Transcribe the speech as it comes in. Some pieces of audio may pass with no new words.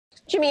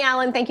Jimmie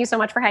Allen, thank you so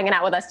much for hanging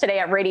out with us today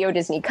at Radio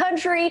Disney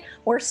Country.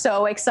 We're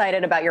so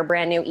excited about your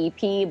brand new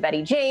EP,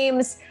 Betty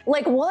James.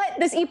 Like what?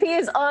 This EP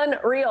is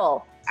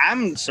unreal.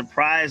 I'm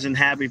surprised and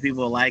happy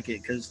people like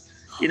it because,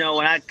 you know,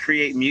 when I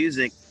create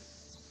music,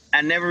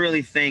 I never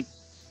really think,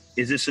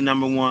 is this a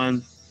number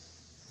one?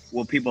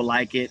 Will people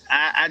like it?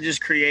 I just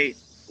create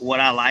what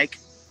I like.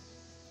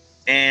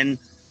 And,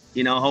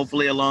 you know,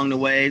 hopefully along the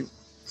way,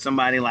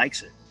 somebody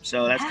likes it.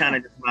 So that's kind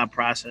of my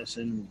process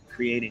in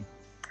creating.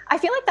 I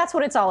feel like that's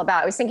what it's all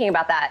about. I was thinking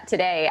about that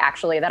today,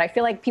 actually, that I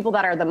feel like people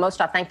that are the most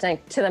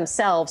authentic to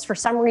themselves, for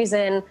some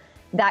reason,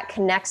 that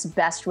connects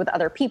best with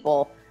other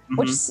people,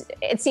 which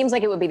it seems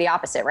like it would be the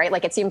opposite, right?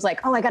 Like, it seems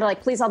like, oh, I got to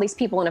like please all these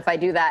people. And if I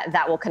do that,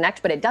 that will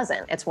connect, but it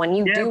doesn't. It's when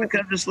you do. Yeah,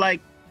 because it's like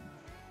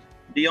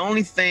the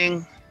only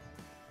thing,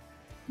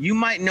 you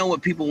might know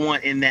what people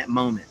want in that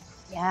moment.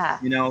 Yeah.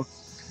 You know,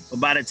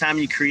 but by the time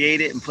you create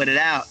it and put it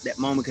out, that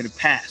moment could have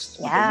passed.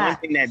 Yeah. But the one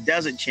thing that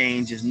doesn't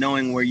change is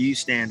knowing where you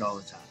stand all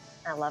the time.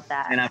 I love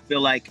that. And I feel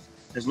like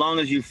as long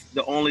as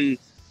the only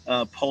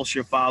pulse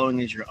you're following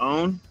is your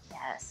own,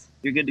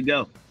 you're good to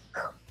go.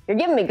 You're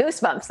giving me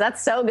goosebumps.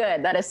 That's so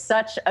good. That is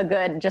such a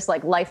good, just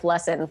like life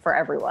lesson for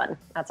everyone.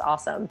 That's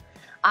awesome.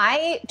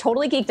 I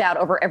totally geeked out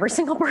over every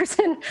single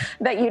person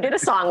that you did a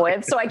song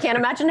with, so I can't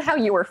imagine how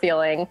you were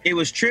feeling. It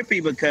was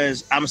trippy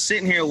because I'm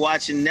sitting here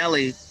watching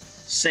Nelly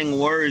sing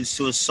words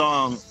to a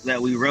song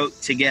that we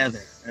wrote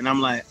together. And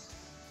I'm like,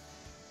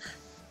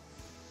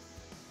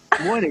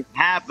 what is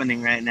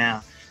happening right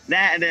now?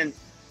 That, and then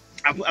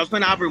I was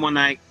playing opera one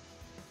night,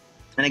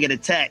 and I get a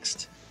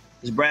text.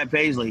 It's Brad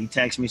Paisley. He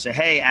texts me, say,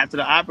 hey, after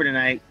the opera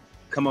tonight,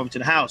 come over to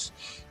the house.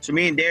 So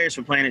me and Darius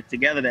were playing it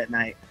together that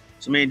night.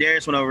 So me and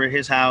Darius went over to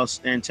his house,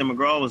 and Tim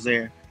McGraw was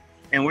there.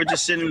 And we're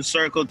just sitting in a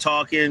circle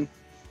talking,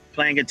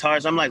 playing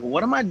guitars. I'm like,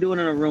 what am I doing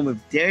in a room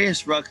with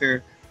Darius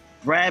Rucker,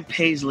 Brad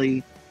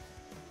Paisley,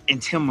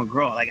 and Tim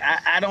McGraw? Like,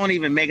 I don't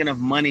even make enough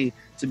money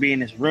to be in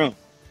this room.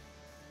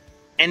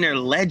 And they're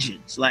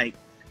legends. Like,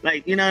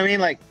 you know what I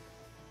mean? Like,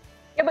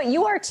 yeah, but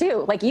you are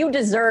too. Like, you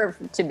deserve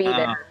to be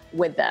there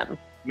with them.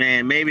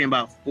 Man, maybe in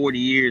about 40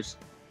 years.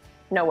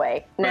 No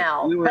way.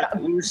 Now. We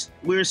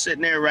were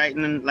sitting there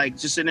writing, like,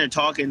 just sitting there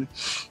talking.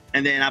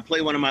 And then I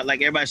played one of my,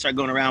 like, everybody started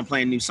going around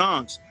playing new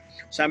songs.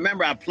 So I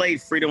remember I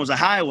played Freedom Was a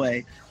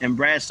Highway, and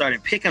Brad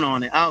started picking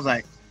on it. I was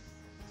like,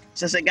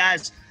 so I said,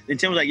 guys, and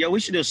Tim was like, yo, we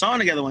should do a song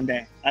together one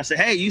day. I said,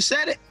 hey, you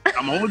said it.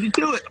 I'm gonna hold you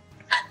to it.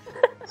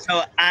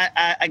 So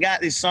I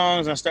got these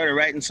songs, and I started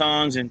writing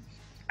songs, and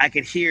I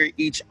could hear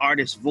each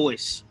artist's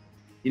voice,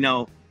 you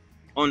know,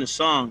 on the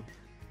song.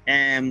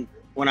 And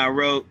when I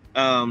wrote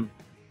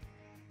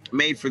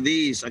Made for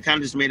These, I kind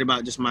of just made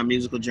about just my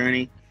musical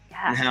journey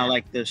and how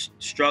like the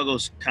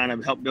struggles kind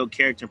of help build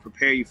character and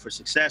prepare you for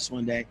success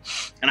one day.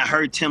 And I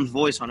heard Tim's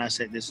voice on it. I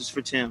said, this is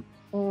for Tim.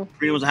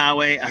 Freedom Was a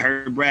Highway. I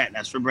heard Brad.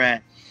 That's for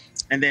Brad.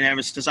 And then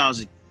ever since I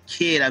was a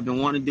kid, I've been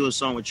wanting to do a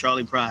song with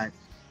Charlie Pride.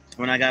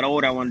 When I got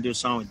older, I wanted to do a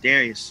song with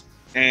Darius.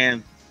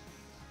 And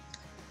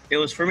it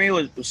was, for me, it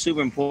was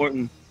super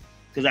important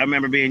because I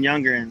remember being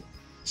younger and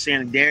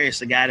seeing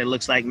Darius, a guy that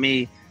looks like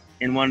me,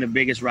 in one of the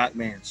biggest rock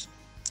bands.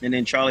 And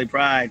then Charlie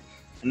Pride,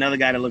 another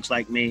guy that looks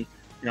like me,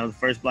 you know, the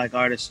first black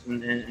artist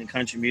in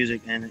country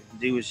music. And the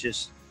dude was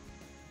just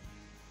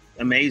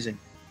amazing.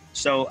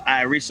 So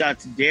I reached out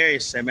to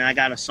Darius, said, man, I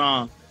got a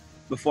song,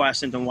 before I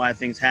sent him Why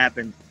Things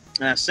Happen.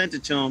 And I sent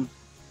it to him,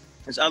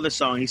 this other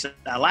song. He said,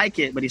 I like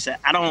it, but he said,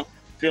 I don't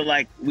feel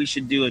like we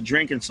should do a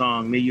drinking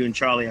song, me, you, and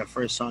Charlie, our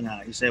first song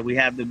out. He said, we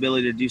have the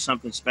ability to do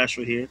something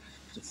special here.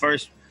 It's the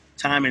first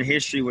time in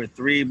history where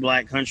 3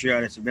 black country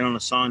artists have been on a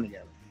song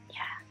together.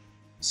 Yeah.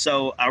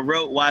 So I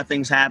wrote Why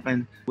Things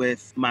Happen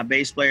with my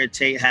bass player,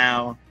 Tate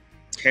Howe,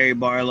 Carrie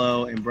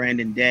Barlow, and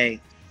Brandon Day.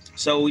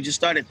 So we just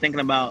started thinking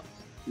about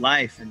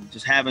life and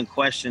just having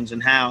questions,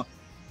 and how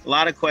a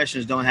lot of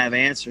questions don't have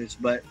answers,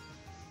 but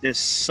there's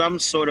some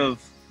sort of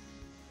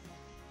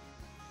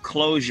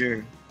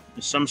closure,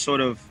 there's some sort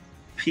of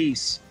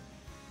peace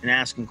in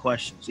asking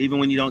questions, even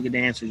when you don't get the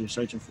answers you're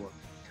searching for.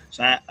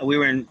 So we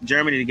were in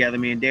Germany together,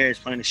 me and Darius,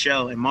 playing a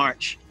show in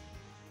March,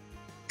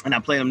 and I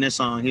played him this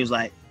song. He was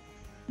like,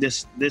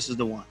 this is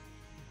the one.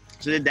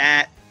 So did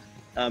that.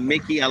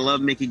 Mickey, I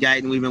love Mickey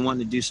Guyton. We've been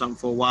wanting to do something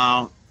for a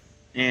while,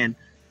 and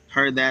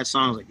heard that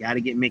song. I was like, gotta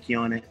get Mickey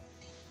on it.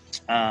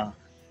 Then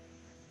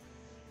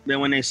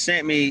when they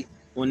sent me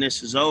When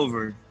This Is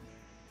Over,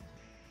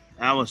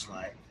 I was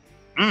like,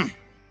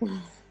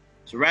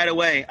 So right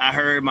away, I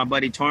heard my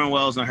buddy Torrin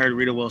Wells and I heard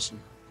Rita Wilson.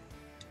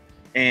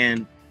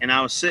 And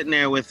I was sitting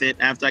there with it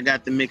after I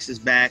got the mixes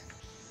back.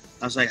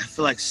 I was like, I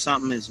feel like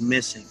something is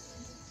missing.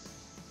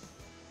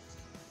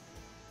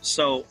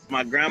 So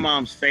my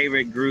grandmom's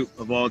favorite group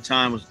of all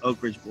time was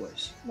Oak Ridge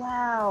Boys.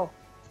 Wow.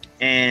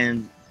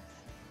 And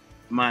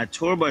my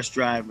tour bus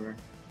driver,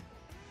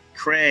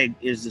 Craig,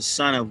 is the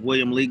son of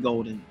William Lee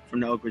Golden from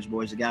the Oak Ridge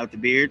Boys, the guy with the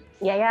beard.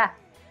 Yeah.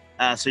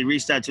 So he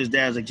reached out to his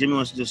dad. I was like, Jimmie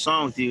wants to do a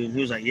song with you. And he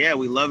was like, yeah,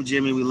 we love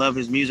Jimmie. We love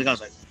his music. I was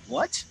like,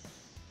 what?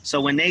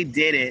 So when they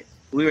did it,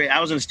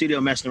 I was in the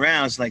studio messing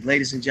around. It's like,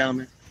 ladies and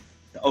gentlemen,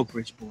 the Oak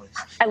Ridge Boys.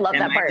 I love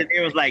that part.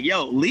 It was like,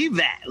 yo, leave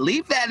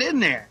that in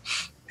there.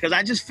 Because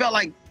I just felt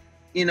like,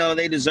 you know,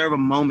 they deserve a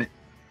moment.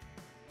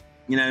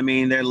 You know what I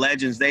mean? They're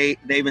legends. They've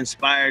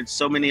inspired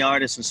so many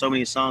artists and so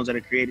many songs that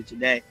are created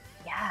today.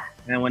 Yeah.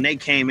 And when they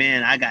came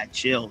in, I got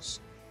chills.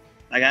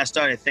 Like, I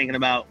started thinking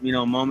about, you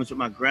know, moments with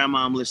my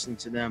grandma. I'm listening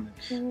to them.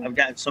 I've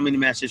gotten so many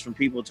messages from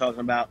people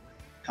talking about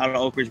how the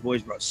Oak Ridge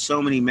Boys brought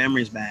so many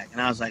memories back.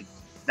 And I was like,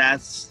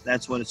 that's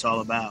what it's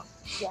all about.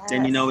 Yes.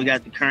 Then, you know, we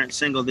got the current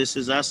single, This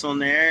Is Us, on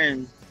there.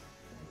 And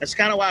that's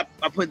kind of why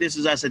I put This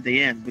Is Us at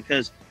the end,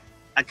 because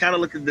I kind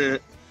of look at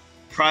the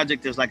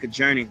project as like a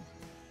journey.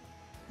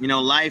 You know,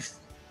 life,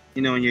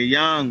 you know, when you're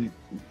young,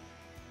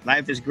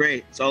 life is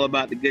great. It's all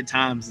about the good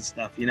times and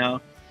stuff, you know.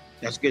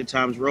 That's good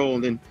times roll.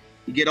 And then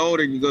you get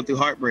older and you go through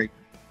heartbreak.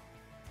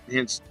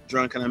 Hence,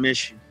 Drunk and I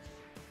Miss You.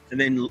 And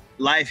then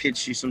life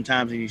hits you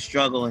sometimes and you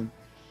struggle and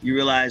you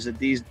realize that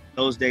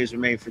those days were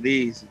made for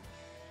these.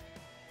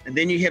 And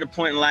then you hit a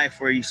point in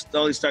life where you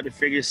slowly start to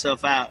figure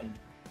yourself out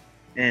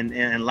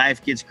and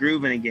life gets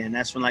grooving again.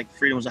 That's when, like,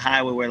 Freedom Was a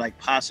Highway, where like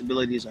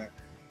possibilities are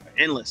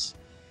endless.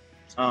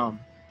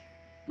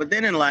 But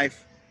then in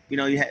life, you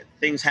know,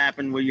 things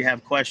happen where you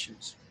have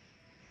questions.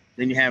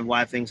 Then you have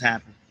why things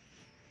happen.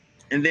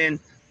 And then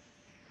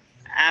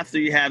after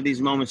you have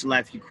these moments in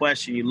life, you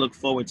question, you look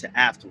forward to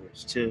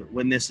afterwards, to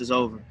when this is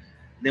over.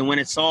 Then when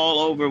it's all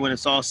over, when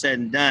it's all said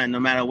and done, no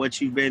matter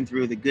what you've been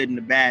through, the good and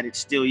the bad, it's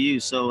still you.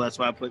 So that's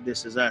why I put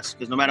This Is Us,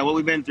 because no matter what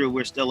we've been through,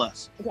 we're still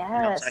us. Yes. You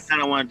know? So I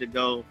kind of wanted to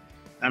go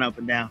kind of up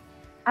and down.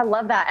 I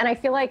love that. And I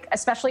feel like,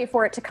 especially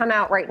for it to come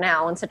out right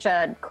now in such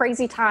a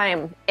crazy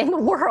time in the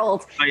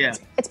world, oh, yeah.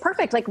 It's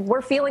perfect. Like,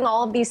 we're feeling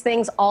all of these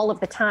things all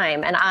of the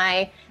time. And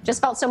I just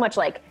felt so much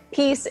like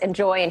peace and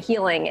joy and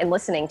healing in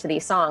listening to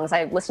these songs.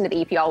 I listened to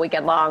the EP all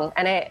weekend long,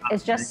 and it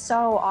is just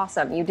so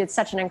awesome. You did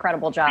such an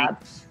incredible job.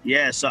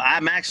 Yeah, so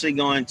I'm actually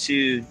going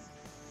to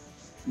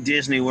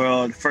Disney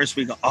World first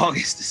week of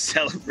August to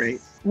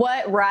celebrate.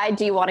 What ride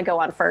do you want to go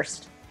on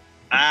first?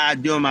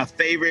 Doing my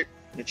favorite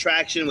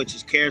attraction, which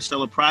is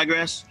Carousel of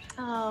Progress.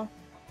 Oh,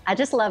 I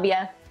just love you.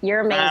 You're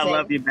amazing. I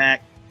love you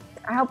back.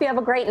 I hope you have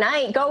a great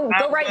night. Go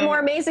write more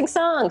amazing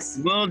songs.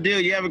 Will do.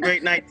 You have a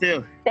great night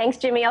too. Thanks,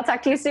 Jimmie. I'll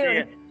talk to you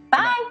soon.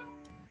 Bye.